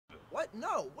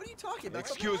No, what are you talking about?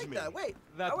 Excuse me. That. Wait.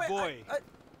 That wait, boy.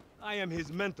 I am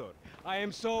his mentor. I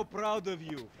am so proud of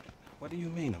you. What do you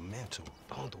mean, a mentor?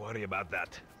 Don't worry about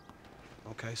that.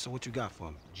 Okay, so what you got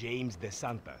for me? James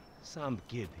DeSanta. Sound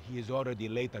kid. He is already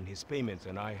late on his payments,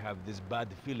 and I have this bad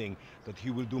feeling that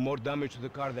he will do more damage to the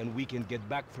car than we can get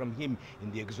back from him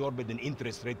in the exorbitant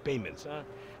interest rate payments, huh?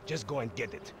 Just go and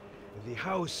get it. The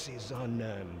house is on,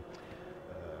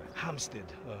 Hampstead,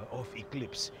 off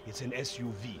Eclipse. It's an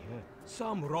SUV, huh?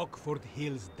 Some Rockford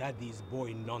Hills daddy's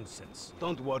boy nonsense.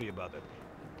 Don't worry about it.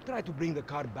 Try to bring the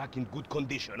car back in good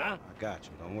condition, huh? I got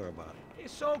you. Don't worry about it.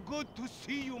 It's so good to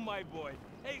see you, my boy.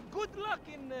 Hey, good luck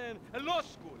in law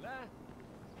school, huh?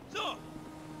 So,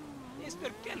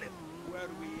 Mr. Kenneth, where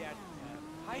we at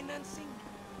financing?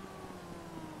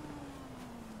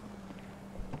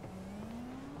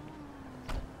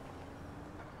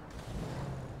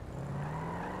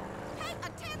 Hey,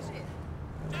 attention!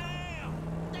 Damn!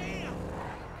 Damn!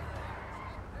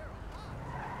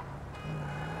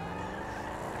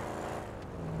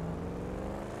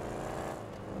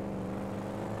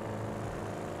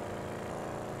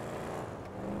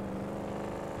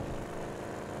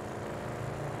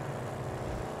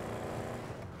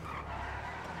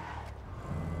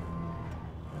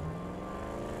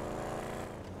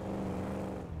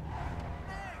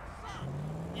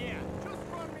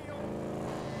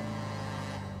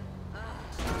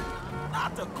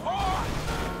 Not the car!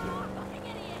 Fucking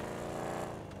idiot!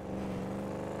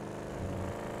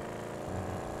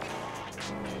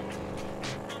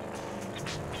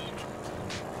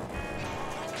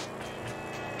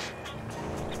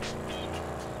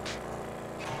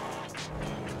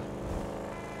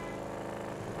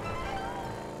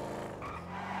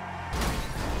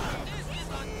 This is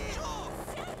a joke!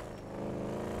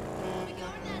 We going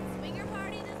to that swinger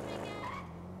party this weekend?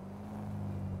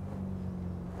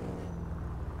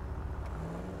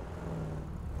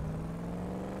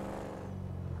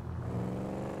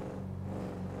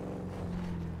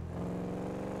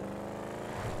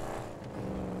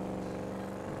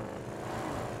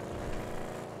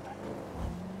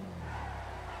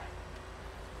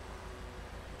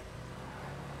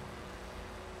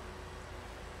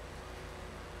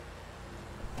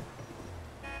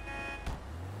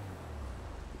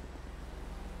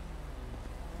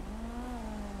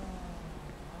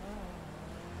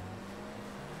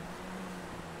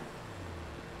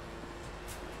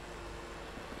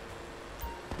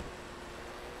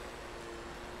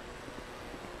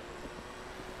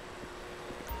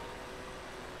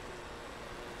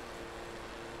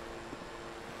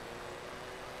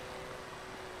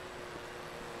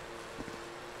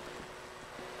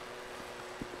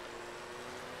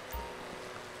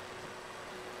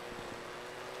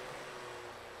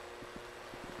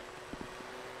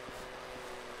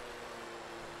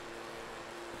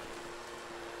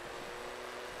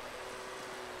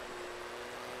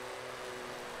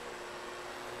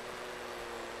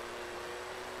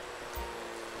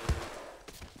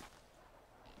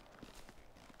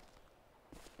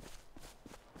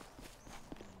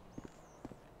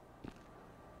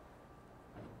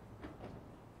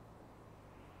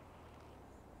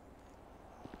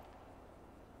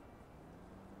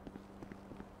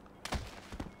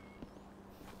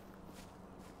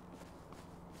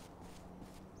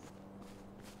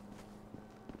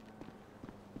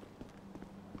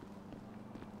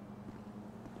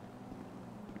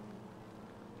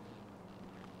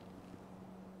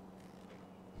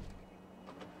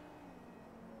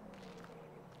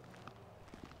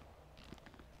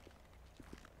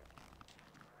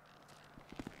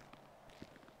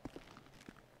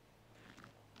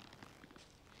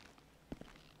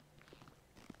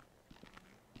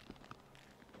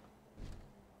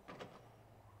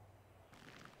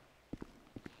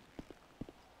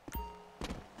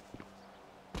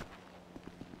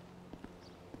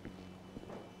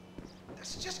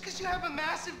 That's just because you have a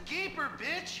massive gaper,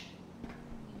 bitch! You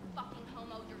fucking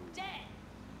homo, you're dead!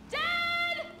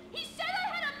 Dad! He said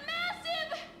I had a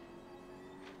massive...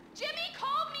 Jimmy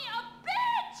called me a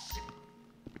bitch!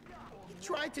 You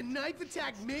tried to knife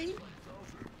attack me?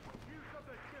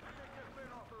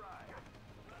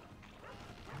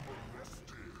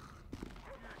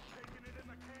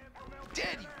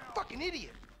 Dead, you fucking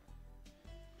idiot!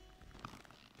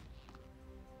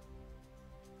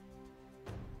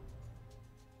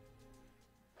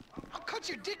 I'll cut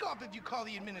your dick off if you call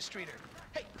the administrator.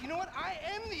 Hey, you know what? I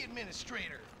am the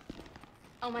administrator.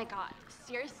 Oh my god,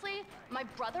 seriously? My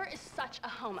brother is such a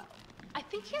homo. I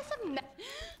think he has a Who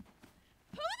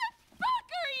the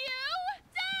fuck are you?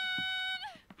 Dad!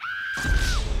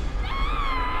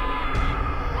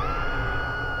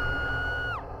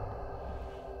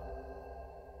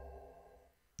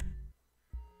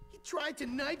 tried to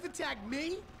knife attack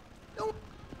me? No.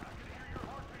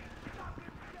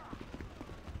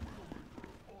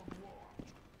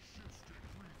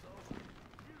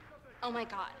 Oh my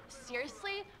god,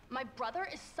 seriously? My brother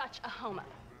is such a homo.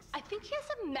 I think he has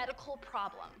a medical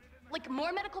problem. Like,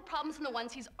 more medical problems than the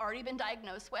ones he's already been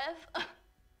diagnosed with.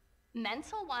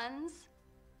 Mental ones?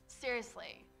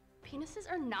 Seriously, penises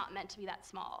are not meant to be that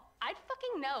small. I'd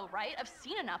fucking know, right? I've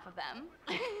seen enough of them.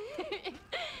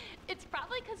 It's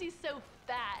probably because he's so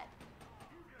fat.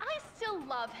 I still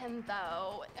love him,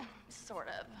 though. Sort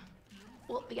of.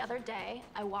 Well, the other day,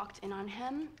 I walked in on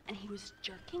him, and he was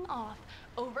jerking off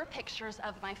over pictures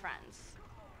of my friends.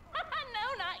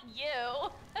 No, not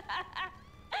you.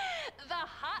 The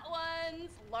hot ones,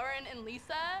 Lauren and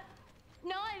Lisa.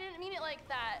 No, I didn't mean it like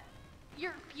that.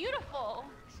 You're beautiful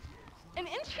and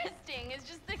interesting. It's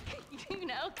just that, you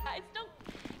know, guys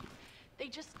they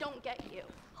just don't get you.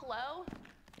 Hello?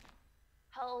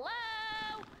 Hello?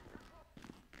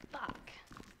 Fuck.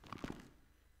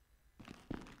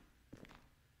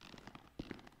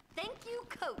 Thank you,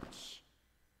 Coach.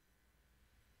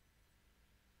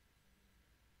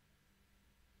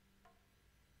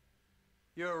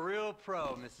 You're a real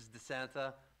pro, Mrs.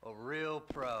 DeSanta. A real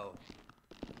pro.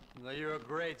 No, you're a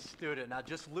great student. Now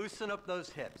just loosen up those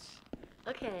hips.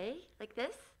 Okay, like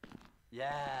this?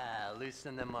 Yeah,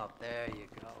 loosen them up. There you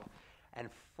go. And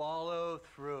follow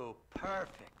through.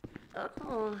 Perfect.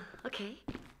 Oh, okay.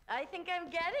 I think I'm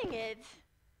getting it.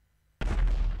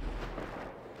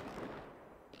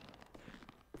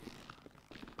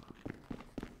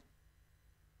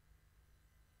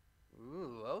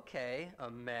 Ooh, okay,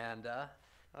 Amanda.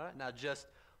 All right, now just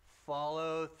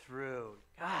follow through.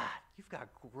 God, you've got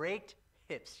great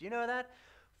hips. You know that?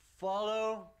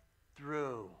 Follow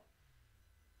through.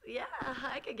 Yeah,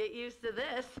 I could get used to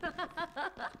this.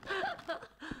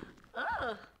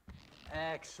 Oh.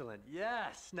 Excellent,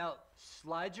 yes. Now,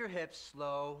 slide your hips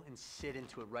slow and sit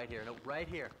into it right here. No, right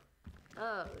here.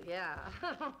 Oh, yeah.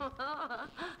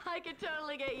 I could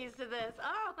totally get used to this.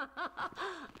 Oh.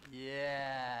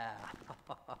 Yeah.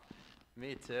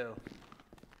 Me too.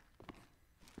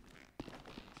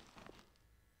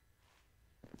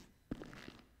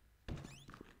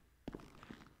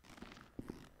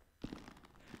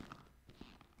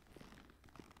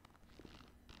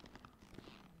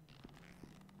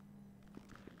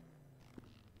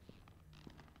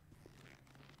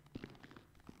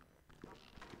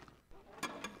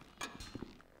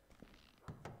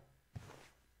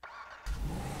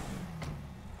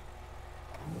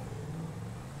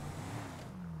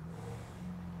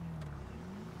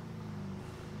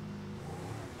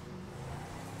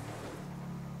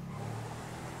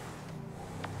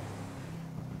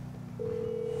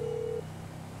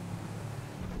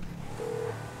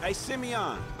 Hey,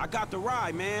 Simeon, I got the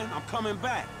ride, man. I'm coming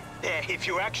back. If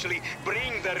you actually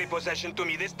bring the repossession to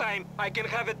me this time, I can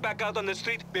have it back out on the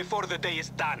street before the day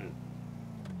is done.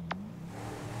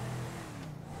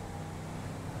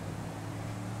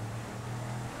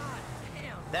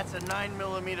 That's a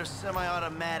 9mm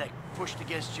semi-automatic pushed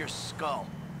against your skull.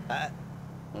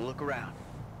 Well, look around.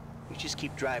 You just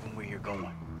keep driving where you're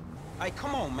going. Hey,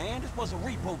 come on, man. This was a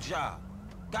repo job.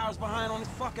 Guy was behind on his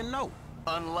fucking note.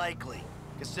 Unlikely,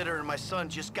 considering my son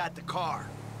just got the car.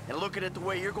 And looking at the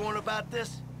way you're going about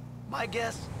this, my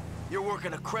guess, you're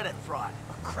working a credit fraud.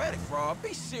 A credit fraud?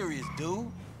 Be serious,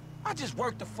 dude. I just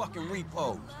worked the fucking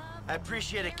repos. I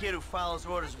appreciate a kid who follows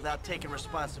orders without taking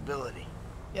responsibility.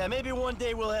 Yeah, maybe one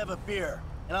day we'll have a beer,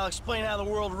 and I'll explain how the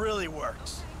world really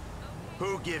works.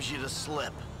 Who gives you the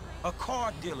slip? A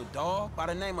car dealer, dawg, by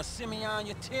the name of Simeon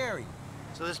Yeteri.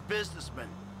 So this businessman,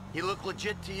 he look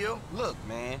legit to you? Look,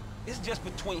 man, it's just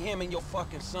between him and your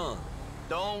fucking son.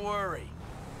 Don't worry.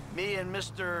 Me and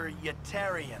Mr.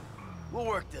 Yetarian, we'll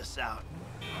work this out.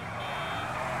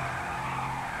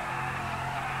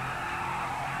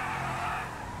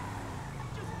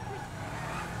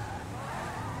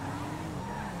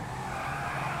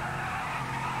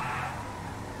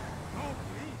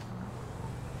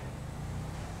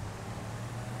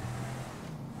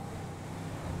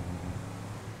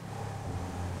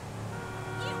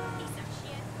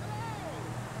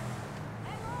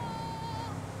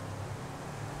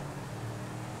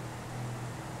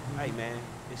 Hey, man,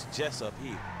 it's Jess up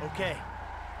here. Okay,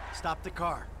 stop the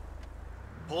car.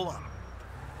 Pull up.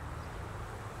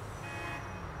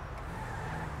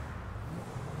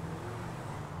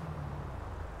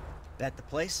 That the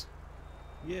place?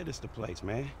 Yeah, this the place,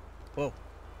 man. Whoa.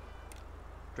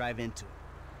 Drive into it.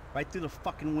 Right through the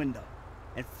fucking window.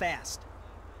 And fast.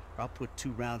 Or I'll put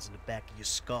 2 rounds in the back of your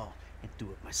skull and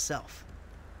do it myself.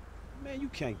 Man, you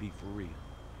can't be for real.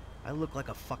 I look like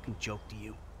a fucking joke to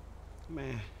you.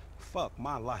 Man, fuck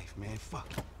my life, man. Fuck.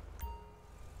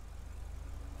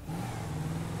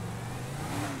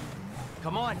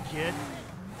 Come on, kid.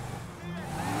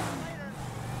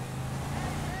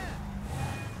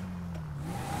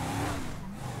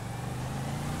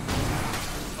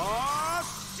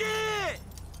 Oh, shit!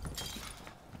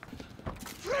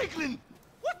 Franklin!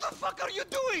 What the fuck are you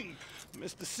doing?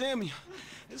 Mr. Samuel,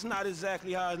 it's not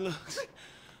exactly how it looks.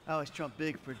 I always trump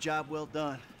big for a job well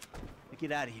done. Now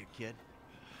get out of here, kid.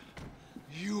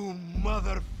 You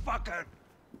motherfucker!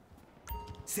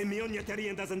 Simeon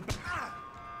Yetarian doesn't...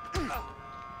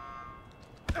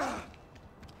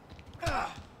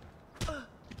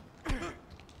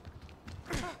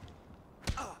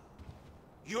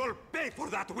 You'll pay for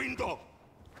that window!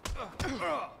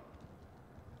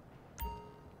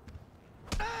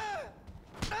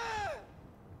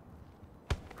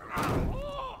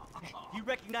 You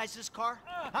recognize this car?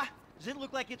 Huh? Does it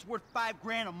look like it's worth $5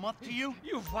 grand a month to you?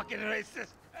 You fucking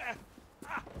racist!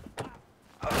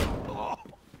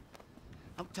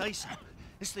 I'll tell you something.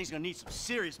 This thing's gonna need some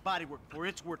serious body work before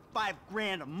it's worth $5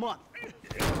 grand a month.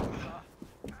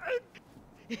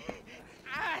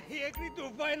 He agreed to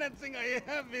financing. I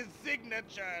have his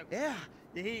signature. Yeah,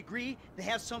 did he agree to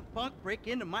have some punk break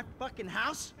into my fucking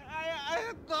house?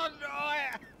 I don't know.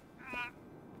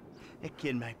 That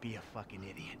kid might be a fucking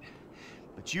idiot,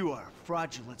 but you are a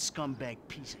fraudulent scumbag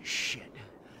piece of shit.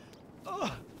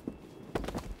 Ugh.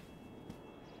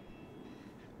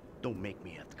 Don't make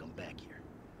me have to come back here.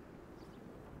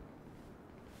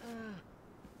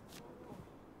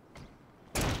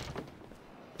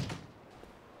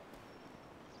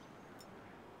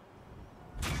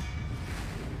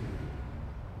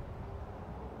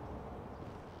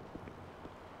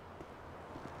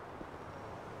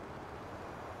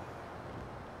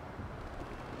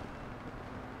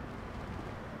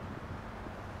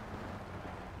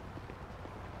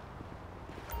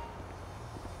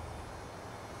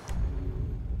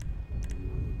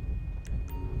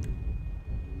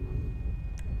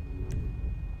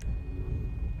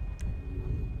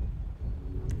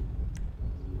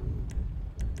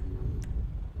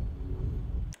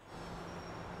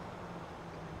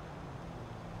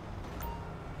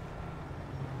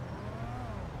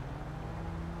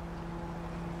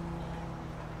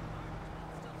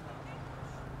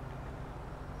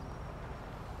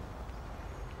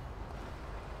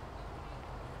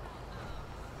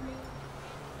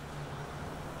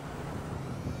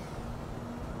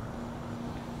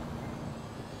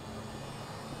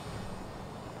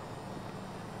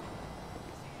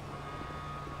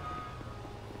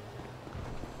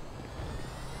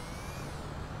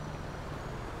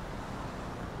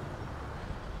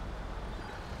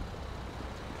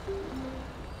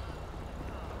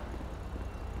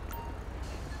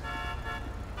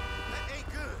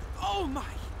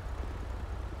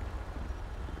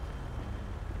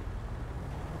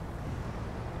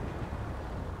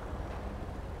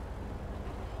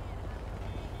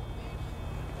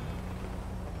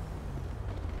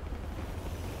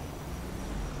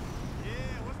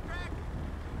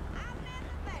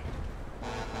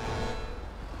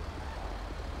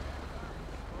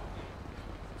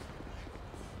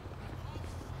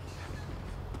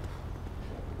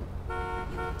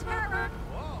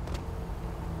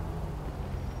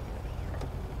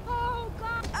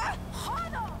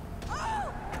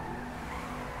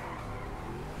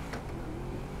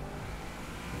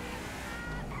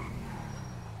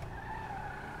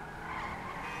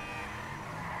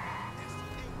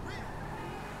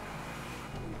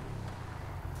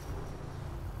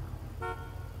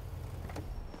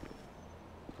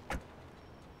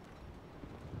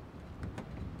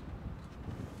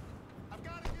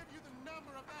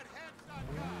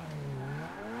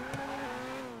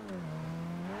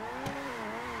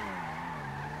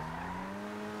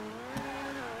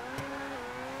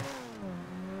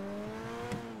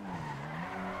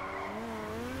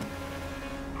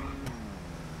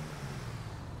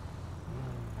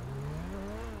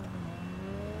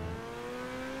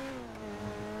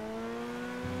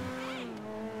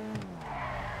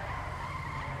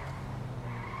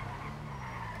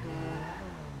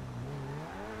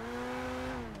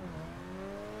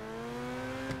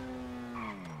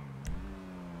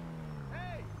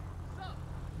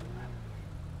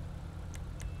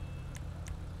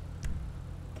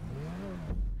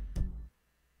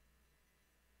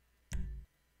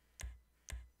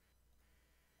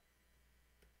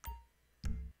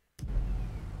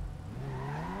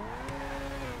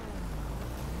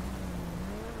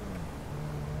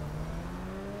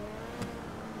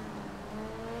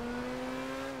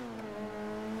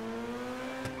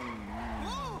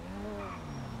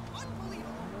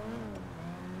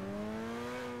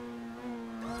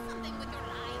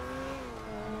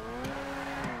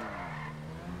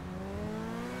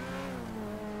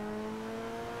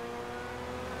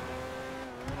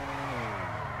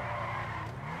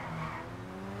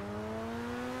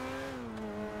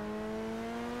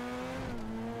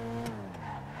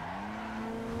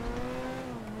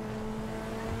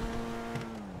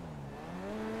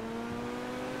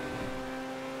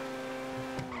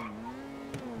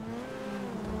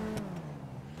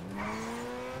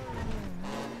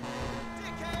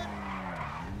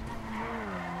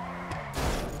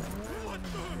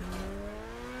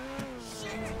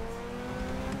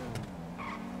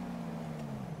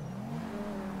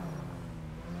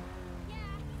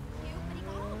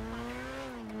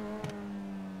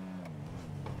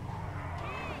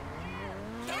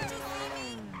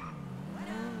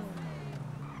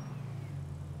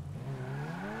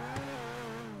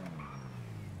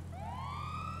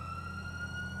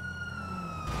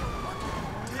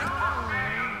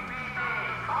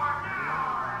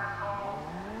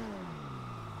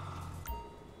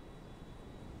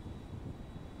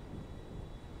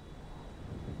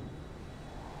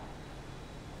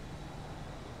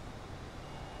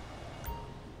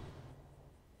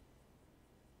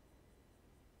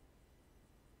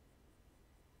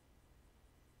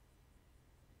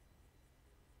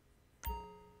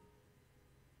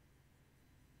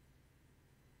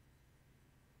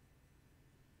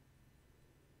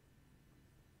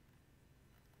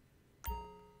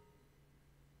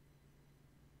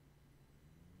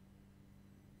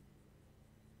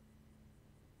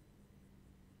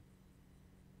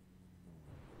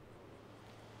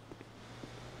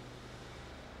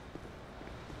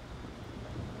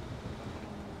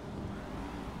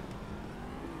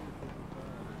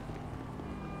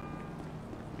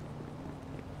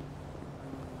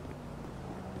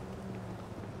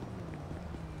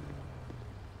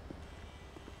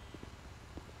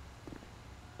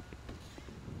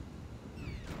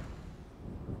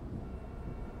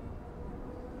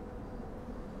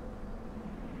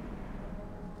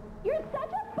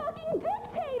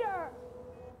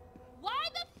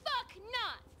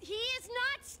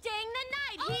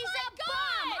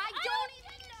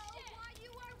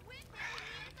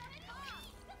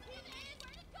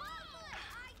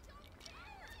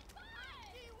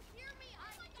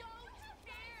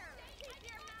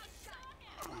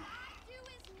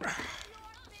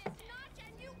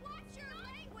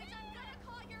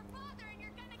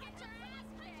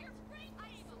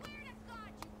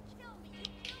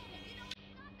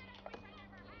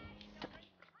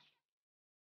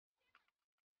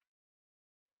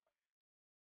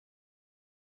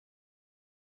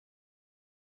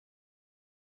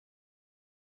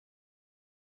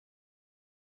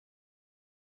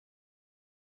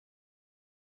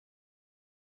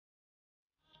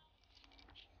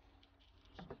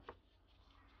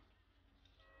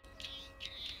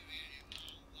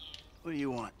 What do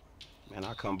you want? Man,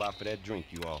 I come by for that drink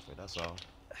you offered, that's all.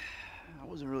 I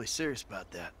wasn't really serious about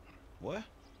that. What?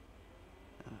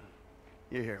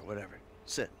 You're here, whatever.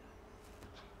 Sit.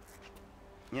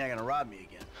 You're not gonna rob me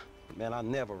again. Man, I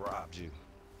never robbed you.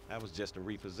 That was just a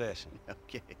repossession.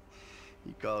 Okay.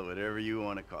 You call it whatever you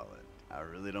want to call it. I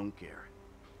really don't care.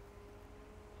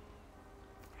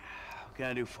 What can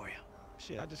I do for you?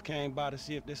 Shit, I just came by to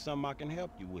see if there's something I can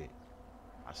help you with.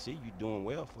 I see you doing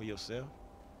well for yourself.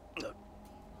 Look,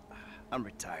 I'm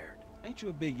retired. Ain't you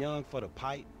a bit young for the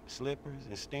pipe, slippers,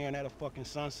 and staring at a fucking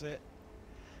sunset?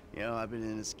 You know, I've been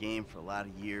in this game for a lot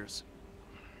of years,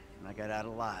 and I got out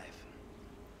alive.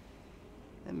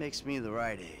 That makes me the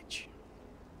right age.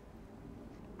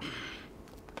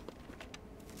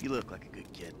 You look like a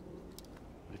good kid.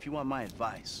 But if you want my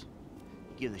advice,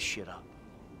 you give this shit up.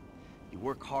 You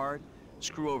work hard,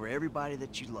 screw over everybody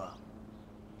that you love.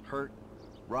 Hurt,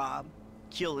 rob,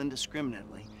 kill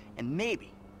indiscriminately, and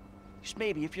maybe, just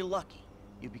maybe if you're lucky,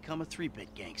 you become a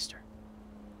 3-bit gangster.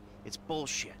 It's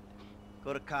bullshit.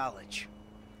 Go to college.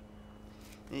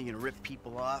 Then you're gonna rip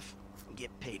people off and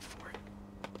get paid for it.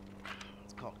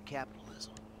 It's called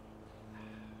capitalism.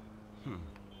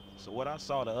 So what I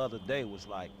saw the other day was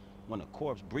like when a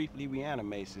corpse briefly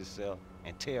reanimates itself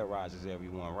and terrorizes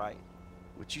everyone, right?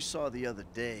 What you saw the other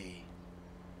day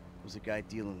was a guy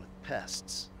dealing with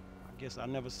pests. I guess I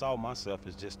never saw myself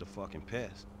as just a fucking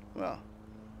pest. Well,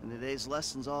 and today's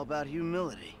lesson's all about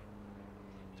humility.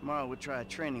 Tomorrow we'll try a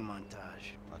training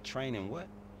montage. A training what?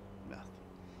 Nothing.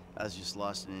 I was just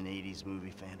lost in an 80s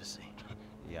movie fantasy.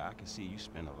 Yeah, I can see you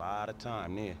spend a lot of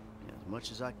time there. Yeah, as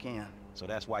much as I can. So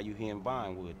that's why you here in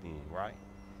Vinewood then, right?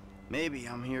 Maybe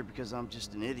I'm here because I'm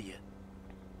just an idiot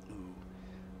who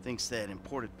thinks that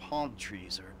imported palm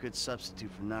trees are a good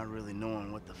substitute for not really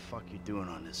knowing what the fuck you're doing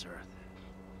on this earth.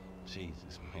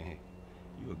 Jesus, man.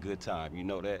 You a good time, you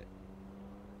know that?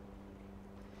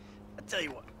 I tell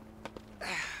you what.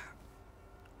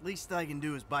 Least I can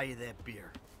do is buy you that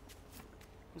beer.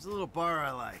 There's a little bar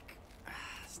I like.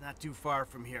 It's not too far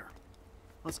from here.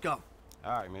 Let's go.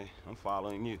 All right, man. I'm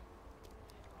following you.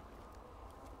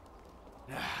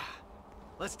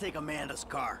 Let's take Amanda's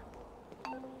car.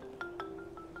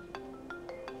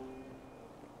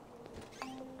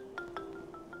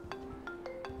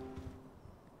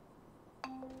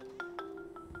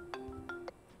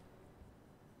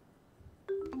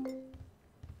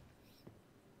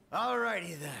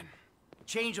 Alrighty then.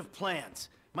 Change of plans.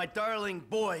 My darling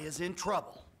boy is in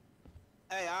trouble.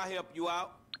 Hey, I'll help you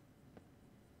out.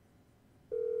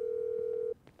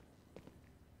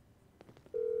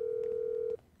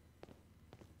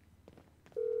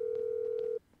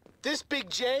 This Big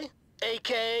J,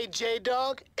 a.k.a.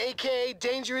 J-Dog, a.k.a.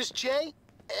 Dangerous J,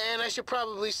 and I should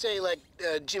probably say, like,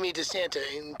 Jimmy DeSanta,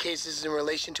 in case this is in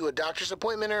relation to a doctor's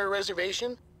appointment or a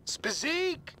reservation.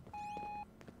 Spazik!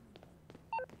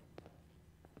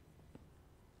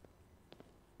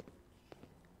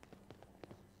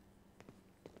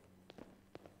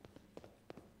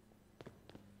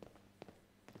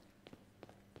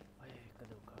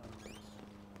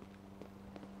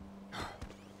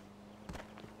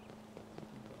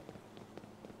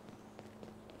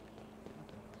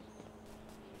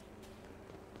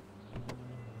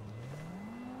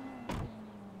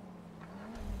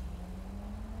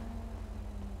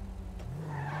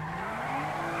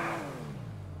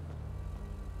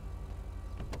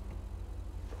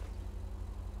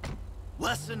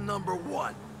 Lesson number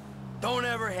 1. Don't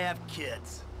ever have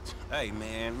kids. Hey,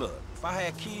 man, look. If I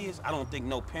had kids, I don't think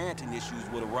no parenting issues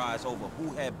would arise over who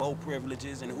had bow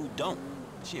privileges and who don't.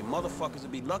 Shit, motherfuckers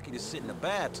would be lucky to sit in the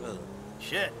bathtub.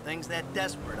 Shit, things that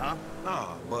desperate, huh?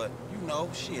 Nah, but, you know,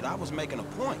 shit, I was making a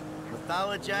point.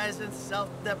 Mythologizing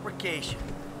self-deprecation.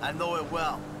 I know it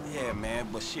well. Yeah, man,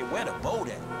 but shit, where the boat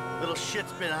at? Little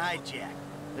shit's been hijacked.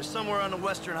 They're somewhere on the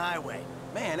Western Highway.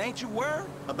 Man, ain't you worried?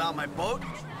 About my boat?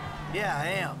 Yeah, I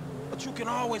am. But you can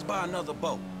always buy another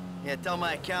boat. Yeah, tell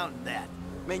my accountant that.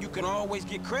 Man, you can always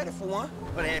get credit for one.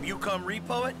 But have you come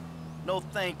repo it? No,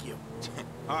 thank you.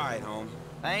 All right, homie.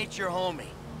 I ain't your homie.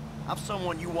 I'm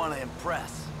someone you want to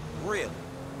impress. Really?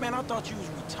 Man, I thought you was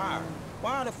retired.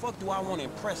 Why the fuck do I want to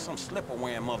impress some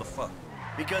slipper-wearing motherfucker?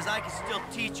 Because I can still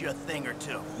teach you a thing or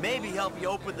two. Maybe help you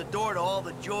open the door to all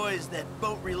the joys that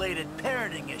boat-related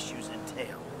parenting issues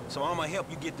entail. So I'm gonna help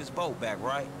you get this boat back,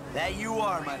 right? That you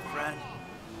are, my friend.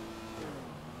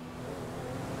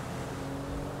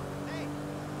 Hey.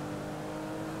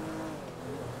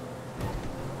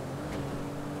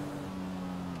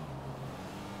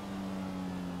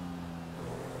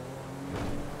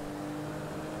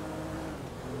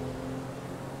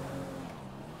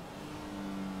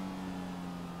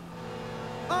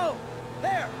 Oh!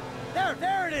 Sure,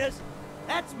 there it is.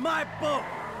 That's my boat.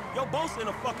 Your boat's in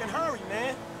a fucking hurry,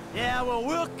 man. Yeah, well,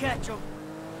 we'll catch him.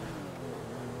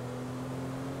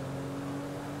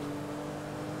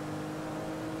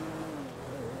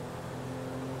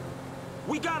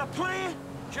 We got a plan?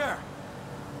 Sure.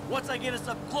 Once I get us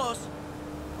up close,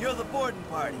 you're the boarding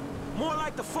party. More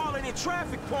like the falling in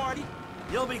traffic party.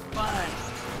 You'll be fine.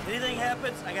 Anything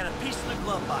happens, I got a piece in the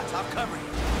glove box. I'll cover you.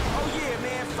 Oh yeah,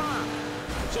 man, fine.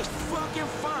 Just fucking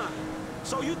fine.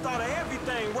 So you thought of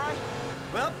everything, right?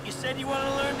 Well, you said you wanted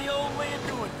to learn the old way of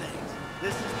doing things.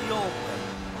 This is the old way.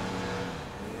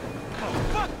 Oh,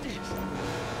 fuck this!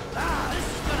 Ah, this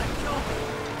is gonna kill me!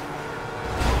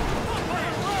 Oh, for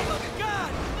the love of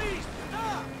God, please,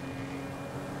 stop!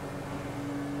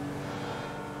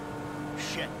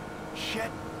 Shit.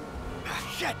 Shit. Ah,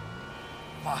 shit!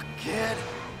 Fuck, kid!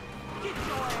 Get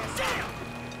your ass down!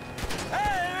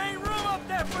 Hey, there ain't room up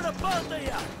there for the both of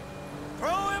you!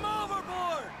 Throw him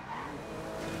overboard!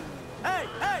 Hey,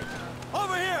 hey!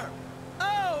 Over here!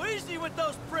 Oh, easy with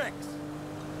those pricks!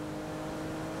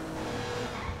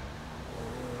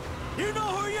 You know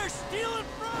who you're stealing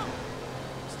from?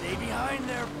 Stay behind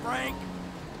there, Frank!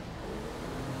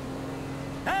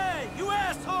 Hey, you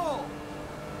asshole!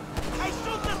 Hey,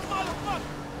 shoot this motherfucker!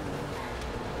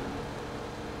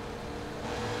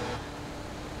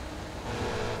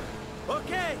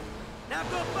 Okay, now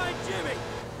go find Jimmy!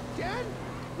 Dad?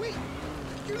 Wait,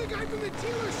 you're the guy from the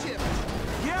dealership!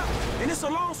 Yeah, and it's a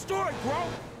long story, bro.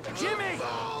 Jimmy!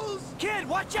 Balls! Kid,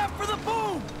 watch out for the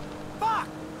boom! Fuck!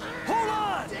 Hold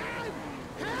on! Dad!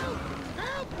 Help!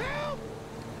 Help! Help!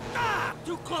 Ah!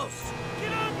 Too close!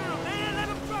 Get under him, man. Let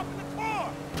him drop in the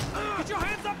car. Get your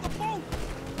hands off the boat.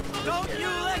 Don't you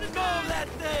let go of that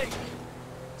thing!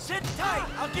 Sit tight!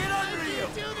 I'll get under you! I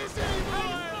can't do this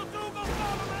anymore!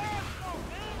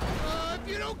 If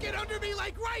you don't get under me,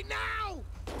 like, right now!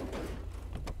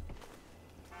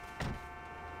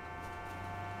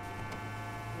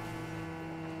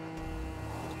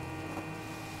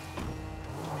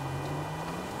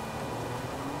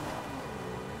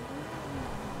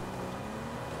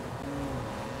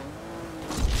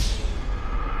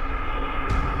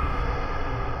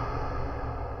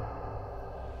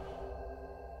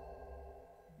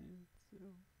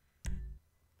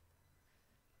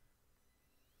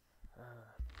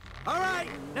 All right,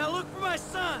 now look for my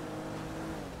son!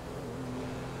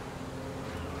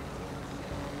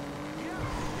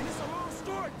 Yeah, and it's a long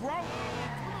story, bro.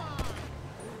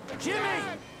 Jimmy!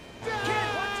 Dad! Kid,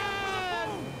 watch out for the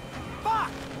boom!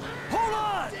 Fuck! Hold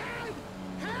on! Dad!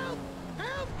 Help!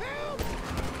 Help! Help!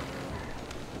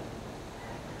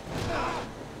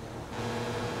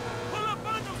 Pull up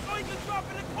on them so you can drop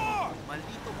in the car.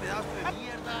 Maldito pedazo de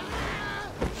mierda!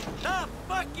 The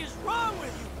fuck is wrong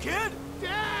with you, kid?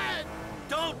 Dad!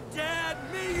 Don't dad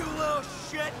me, you little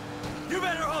shit! You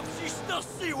better hope she's still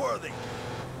seaworthy!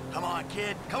 Come on,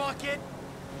 kid! Come on, kid!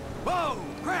 Whoa!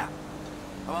 Crap!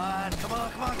 Come on, come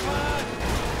on, come on, come on!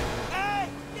 Hey,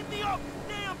 get me off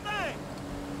this damn thing.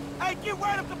 Hey, get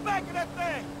right up the back of that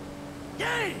thing.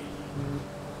 Yay!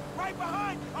 Right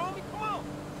behind you, homie. Come on.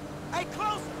 Hey,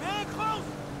 closer, man, closer.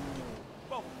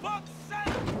 For fuck's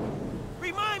sake.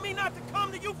 Remind me not to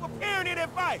come to you for parenting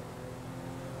advice.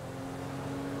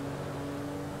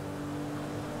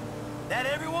 That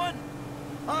everyone?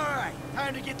 All right,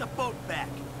 time to get the boat back.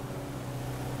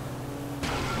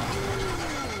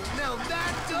 Now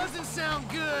that doesn't sound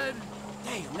good!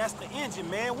 Damn, that's the engine,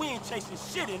 man. We ain't chasing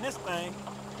shit in this thing.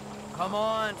 Come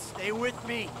on, stay with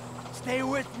me. Stay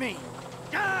with me.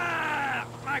 Ah!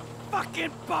 My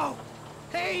fucking boat!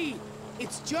 Hey!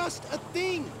 It's just a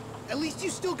thing! At least you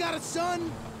still got a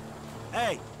son!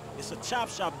 Hey, it's a chop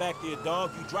shop back there,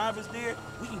 dog. You drivers there,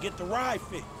 we can get the ride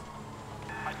fixed.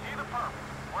 I see the perp.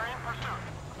 We're in pursuit.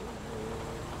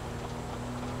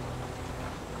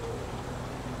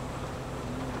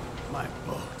 My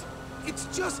boat. It's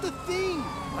just a thing!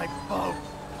 My boat!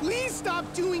 Please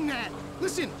stop doing that!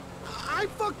 Listen, I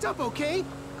fucked up, okay?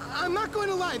 I'm not going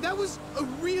to lie, that was a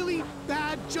really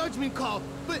bad judgment call.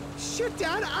 But shit,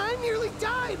 Dad, I nearly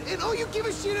died, and all you give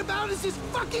a shit about is this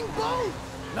fucking boat!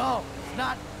 No, it's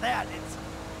not that. It's...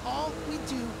 All we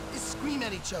do is scream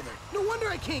at each other. No wonder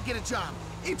I can't get a job.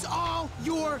 It's all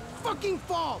your fucking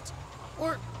fault.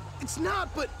 Or, it's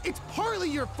not, but it's partly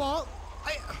your fault.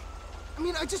 I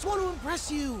mean, I just want to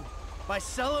impress you. By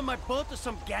selling my boat to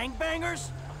some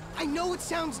gangbangers? I know it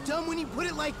sounds dumb when you put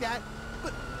it like that,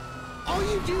 but all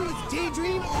you do is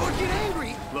daydream or get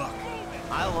angry. Look,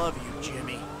 I love you,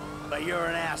 Jimmy, but you're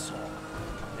an asshole.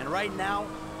 And right now,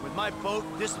 with my boat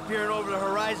disappearing over the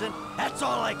horizon, that's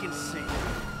all I can see.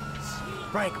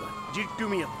 Franklin, Could you do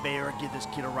me a favor, give this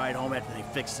kid a ride home after they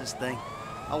fix this thing?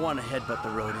 I want to headbutt the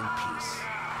road in peace.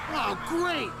 Oh,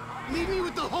 great! Leave me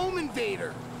with the home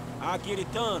invader! I'll get it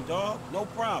done, dog. No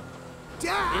problem.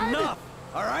 Dad! Enough!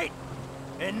 All right?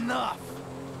 Enough!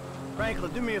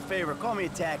 Franklin, do me a favor. Call me a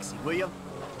taxi, will you?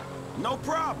 No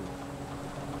problem.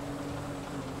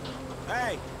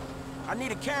 Hey, I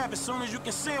need a cab as soon as you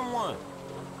can send one.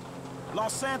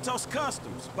 Los Santos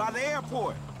Customs, by the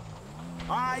airport.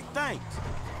 All right, thanks.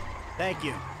 Thank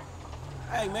you.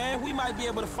 Hey, man, we might be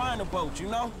able to find a boat, you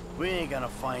know? We ain't gonna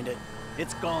find it.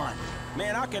 It's gone.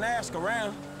 Man, I can ask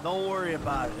around. Don't worry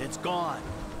about it. It's gone.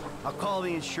 I'll call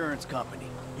the insurance company.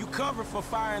 You covered for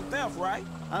fire and theft, right?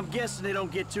 I'm guessing they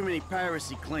don't get too many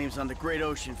piracy claims on the Great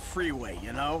Ocean Freeway,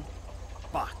 you know?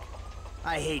 Fuck.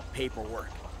 I hate paperwork.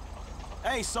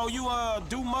 Hey, so you,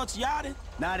 do much yachting?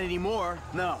 Not anymore.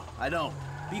 No, I don't.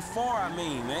 Before, I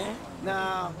mean, man.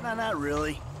 No, not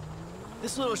really.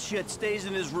 This little shit stays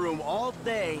in his room all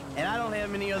day, and I don't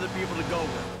have many other people to go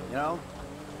with, you know?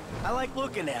 I like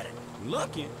looking at it.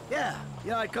 Looking? Yeah. You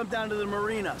know, I'd come down to the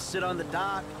marina, sit on the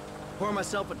dock, pour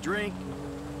myself a drink,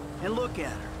 and look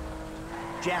at her.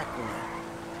 Jacqueline.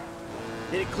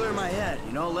 It'd clear my head,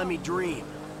 you know, let me dream.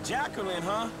 Jacqueline,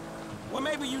 huh? Well,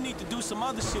 maybe you need to do some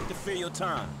other shit to fill your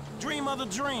time. Dream other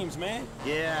dreams, man.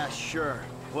 Yeah, sure.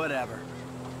 Whatever.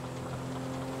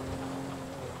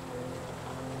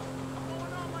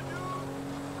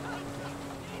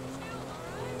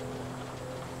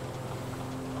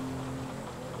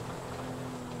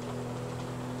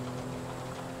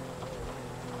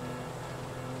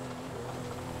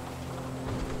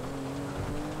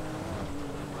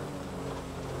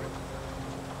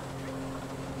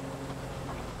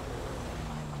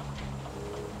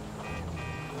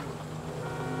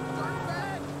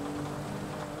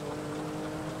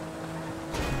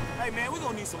 Hey, man, we're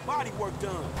gonna need some body work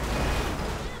done.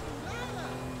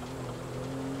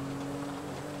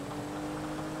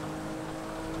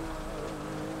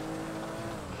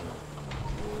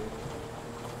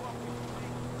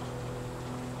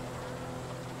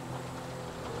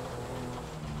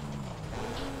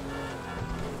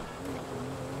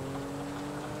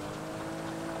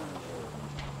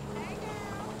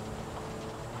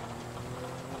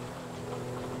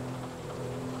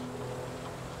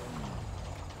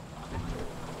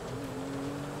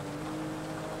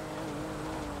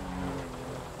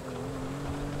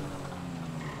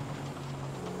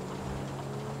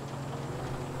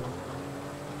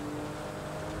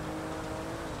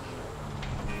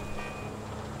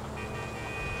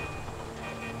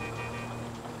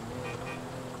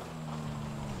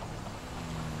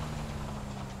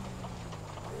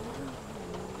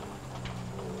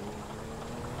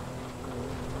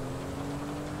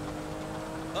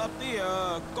 Up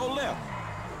there, go left.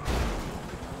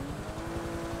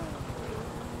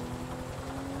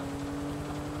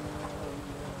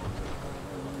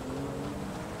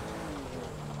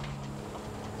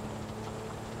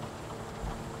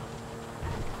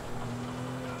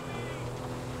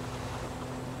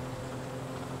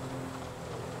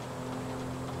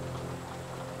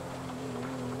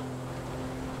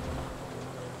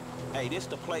 Hey, this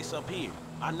the place up here.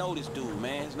 I know this dude,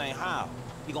 man. His name Hal.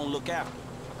 He gonna look after.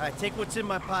 All right, take what's in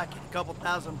my pocket, a couple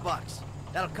 $1,000.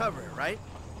 That'll cover it, right?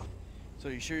 So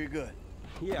you sure you're good?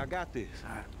 Yeah, I got this.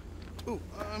 All right. Ooh,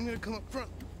 I'm gonna come up front.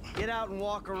 Get out and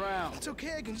walk around. It's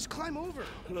okay, I can just climb over.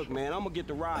 Look, man, I'm gonna get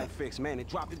the ride fixed, man, and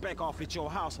drop it back off at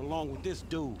your house along with this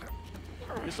dude.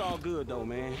 It's all good, though,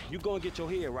 man. You go and get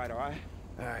your head right, all right?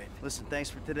 All right. Listen,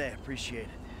 thanks for today. Appreciate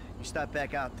it. You stop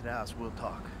back out to the house, we'll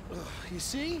talk. You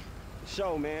see?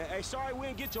 Show, man. Hey, sorry we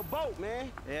didn't get your boat,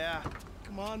 man. Yeah.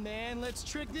 Come on, man, let's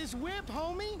trick this whip,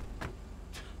 homie.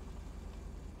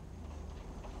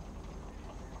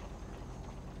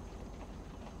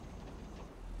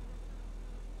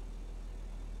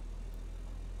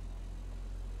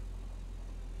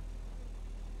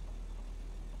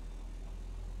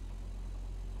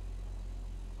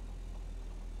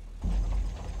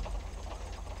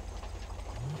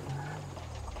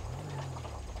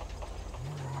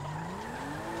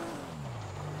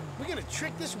 We gonna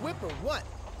trick this whip or what?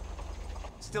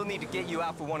 Still need to get you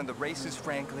out for one of the races,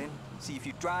 Franklin. See if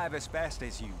you drive as fast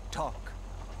as you talk.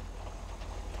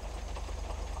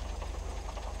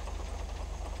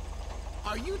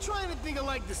 Are you trying to think of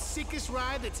like the sickest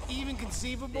ride that's even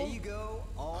conceivable? There you go.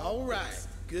 All right,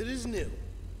 good as new.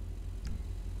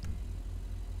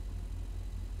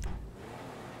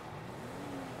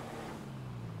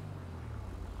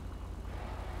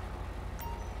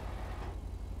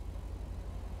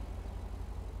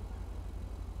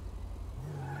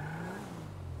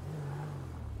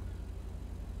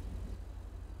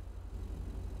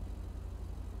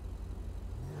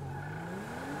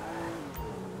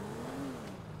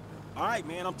 All right,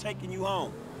 man, I'm taking you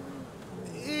home.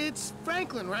 It's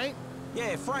Franklin, right?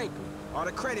 Yeah, Franklin, or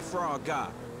the credit fraud guy,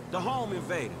 the home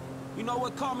invader. You know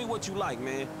what? Call me what you like,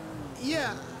 man.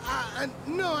 Yeah,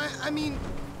 no, I mean,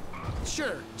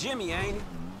 sure. Jimmy, ain't it?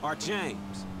 Or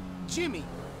James? Jimmy.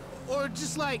 Or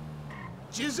just like,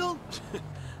 Jizzle?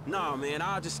 Nah, man,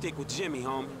 I'll just stick with Jimmy,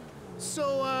 homie.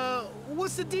 So,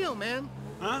 what's the deal, man?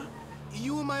 Huh?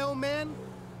 You and my old man?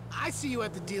 I see you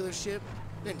at the dealership.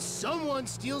 Then someone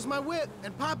steals my whip,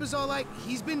 and Papa's all like,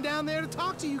 he's been down there to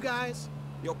talk to you guys.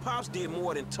 Your pops did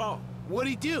more than talk. What'd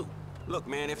he do? Look,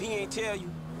 man, if he ain't tell you,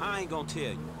 I ain't gonna tell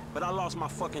you. But I lost my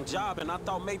fucking job, and I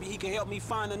thought maybe he could help me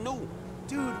find a new one.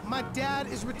 Dude, my dad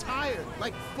is retired.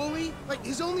 Like, fully. Like,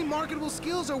 his only marketable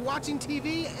skills are watching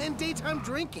TV and daytime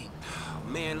drinking.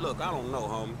 Man, look, I don't know,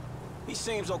 homie. He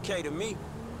seems okay to me.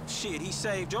 Shit, he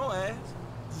saved your ass.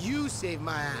 You saved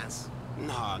my ass.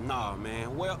 Nah,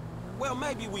 man. Well,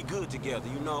 maybe we good together,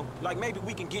 you know? Like, maybe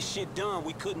we can get shit done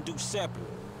we couldn't do separate.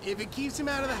 If it keeps him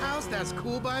out of the house, that's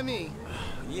cool by me.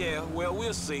 Yeah, well,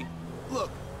 we'll see. Look,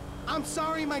 I'm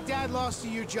sorry my dad lost you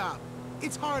your job.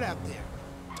 It's hard out there.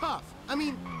 Tough. I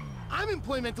mean, I'm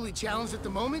employmentally challenged at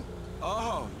the moment.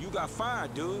 Oh, you got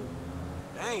fired, dude.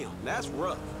 Damn, that's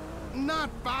rough. Not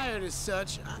fired as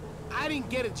such. I didn't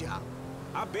get a job.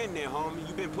 I've been there, homie.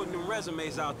 You've been putting them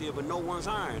resumes out there, but no one's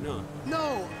hiring, huh?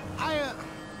 No,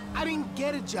 I didn't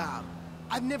get a job.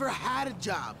 I've never had a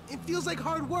job. It feels like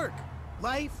hard work.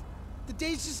 Life, the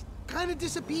days just kind of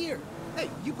disappear. Hey,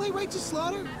 you play Righteous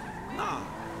Slaughter? Nah,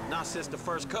 not since the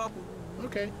first couple.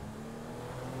 Okay.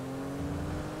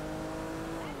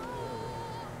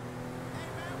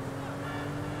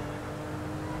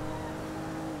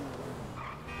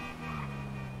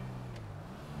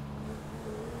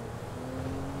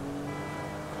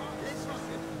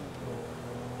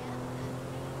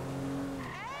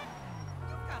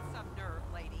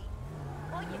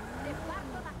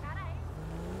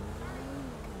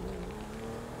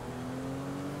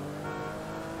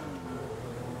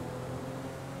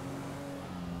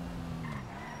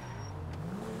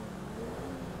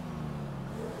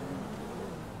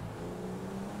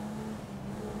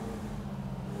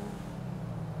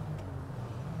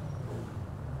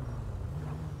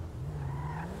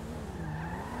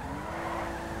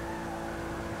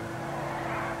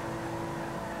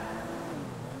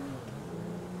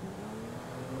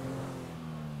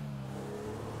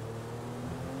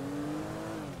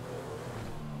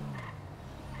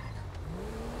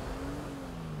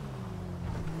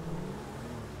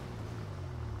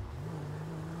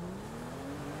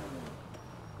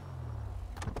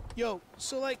 Yo,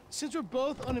 so like, since we're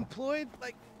both unemployed,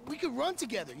 like, we could run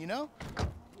together, you know?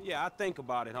 Yeah, I think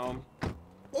about it, homie.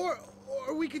 Or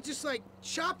we could just like,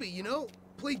 shop it, you know?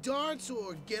 Play darts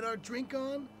or get our drink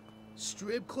on.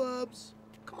 Strip clubs.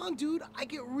 Come on, dude, I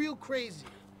get real crazy.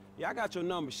 Yeah, I got your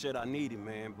number, shit, I need it,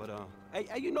 man, but, hey,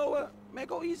 you know what? Man,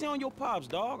 go easy on your pops,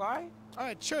 dog, all right? All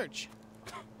right, church.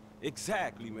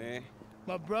 Exactly, man.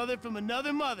 My brother from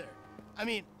another mother. I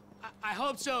mean, I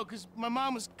hope so, because my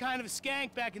mom was kind of a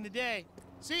skank back in the day.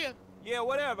 See ya. Yeah,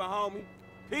 whatever, homie.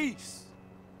 Peace.